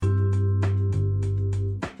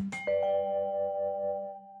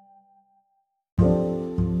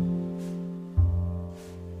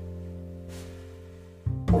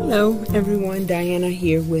Hello everyone, Diana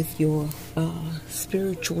here with your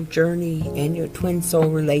spiritual journey and your twin soul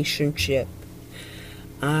relationship.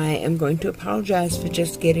 I am going to apologize for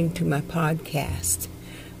just getting to my podcast.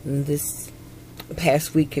 This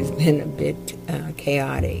past week has been a bit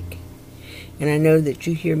chaotic, and I know that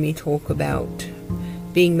you hear me talk about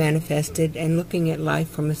being manifested and looking at life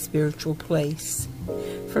from a spiritual place.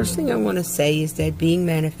 First thing I want to say is that being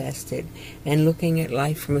manifested and looking at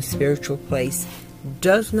life from a spiritual place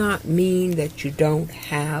does not mean that you don't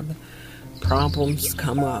have problems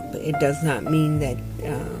come up. It does not mean that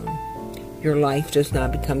your life does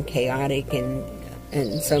not become chaotic and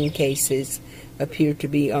in some cases appear to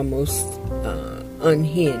be almost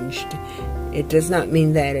unhinged. It does not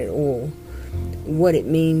mean that at all. What it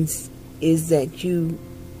means is that you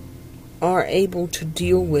are able to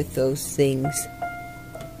deal with those things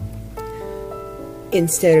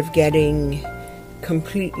instead of getting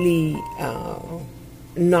completely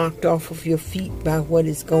knocked off of your feet by what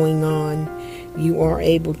is going on. You are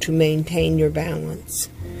able to maintain your balance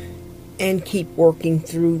and keep working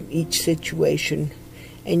through each situation.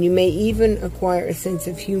 And you may even acquire a sense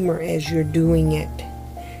of humor as you're doing it.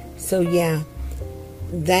 So yeah,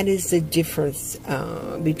 that is the difference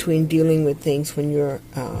between dealing with things when you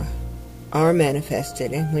are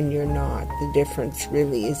manifested and when you're not. The difference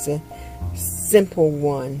really is a simple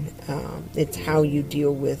one. It's how you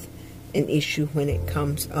deal with an issue when it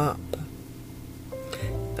comes up.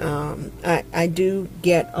 I do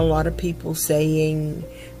get a lot of people saying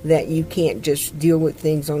that you can't just deal with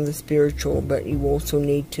things on the spiritual, but you also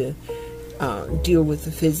need to deal with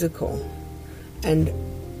the physical. And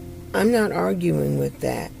I'm not arguing with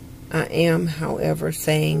that. I am, however,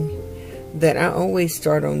 saying that I always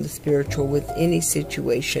start on the spiritual with any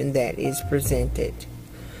situation that is presented.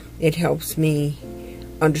 It helps me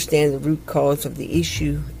understand the root cause of the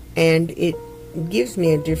issue, and it gives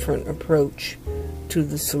me a different approach to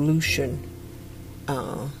the solution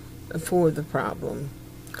for the problem.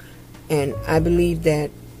 And I believe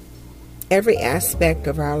that every aspect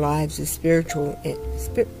of our lives is spiritual.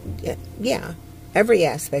 Every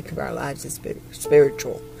aspect of our lives is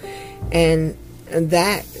spiritual. And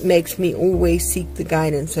that makes me always seek the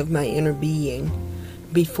guidance of my inner being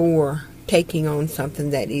before taking on something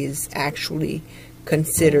that is actually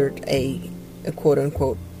considered a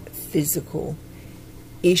quote-unquote physical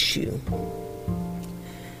issue.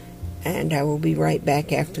 And I will be right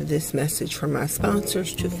back after this message from my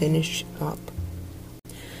sponsors to finish up.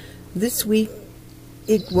 This week,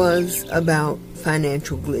 it was about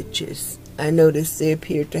financial glitches. I noticed they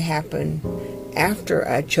appeared to happen after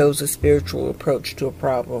I chose a spiritual approach to a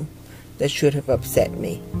problem that should have upset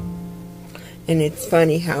me. And it's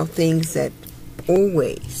funny how things that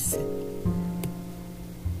always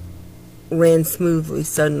ran smoothly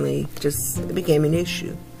suddenly just became an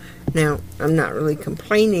issue. Now, I'm not really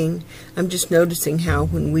complaining. I'm just noticing how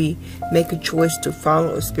when we make a choice to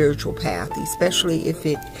follow a spiritual path, especially if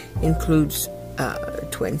it includes a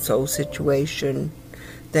twin soul situation,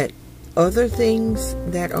 that other things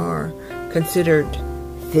that are considered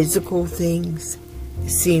physical things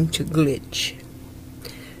seem to glitch.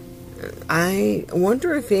 I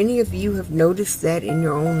wonder if any of you have noticed that in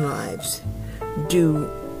your own lives. Do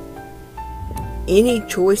any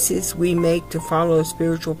choices we make to follow a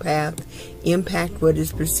spiritual path impact what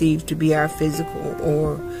is perceived to be our physical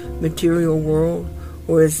or material world?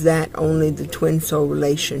 Or is that only the twin soul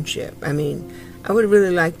relationship? I mean, I would really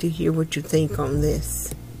like to hear what you think on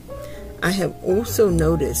this. I have also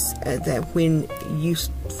noticed that when you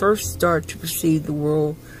first start to perceive the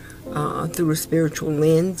world through a spiritual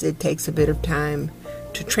lens, it takes a bit of time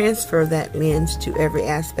to transfer that lens to every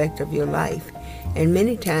aspect of your life. And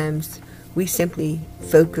many times we simply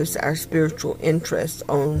focus our spiritual interest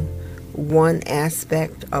on one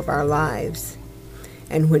aspect of our lives.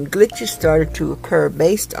 And when glitches started to occur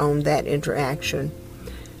based on that interaction,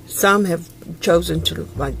 some have chosen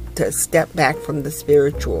to step back from the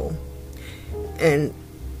spiritual. And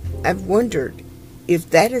I've wondered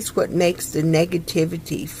if that is what makes the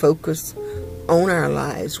negativity focus on our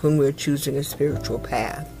lives when we're choosing a spiritual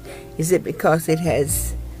path. Is it because it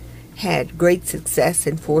has had great success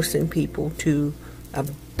in forcing people to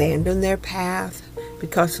abandon their path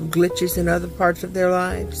because of glitches in other parts of their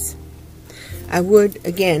lives? I would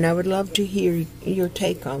love to hear your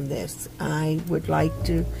take on this. I would like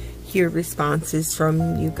to hear responses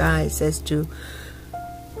from you guys as to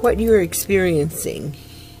what you're experiencing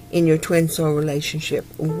in your twin soul relationship.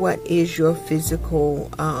 What is your physical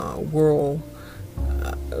world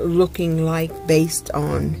looking like based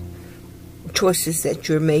on choices that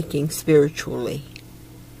you're making spiritually?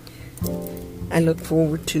 I look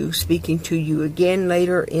forward to speaking to you again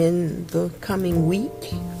later in the coming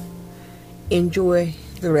week. Enjoy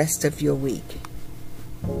the rest of your week.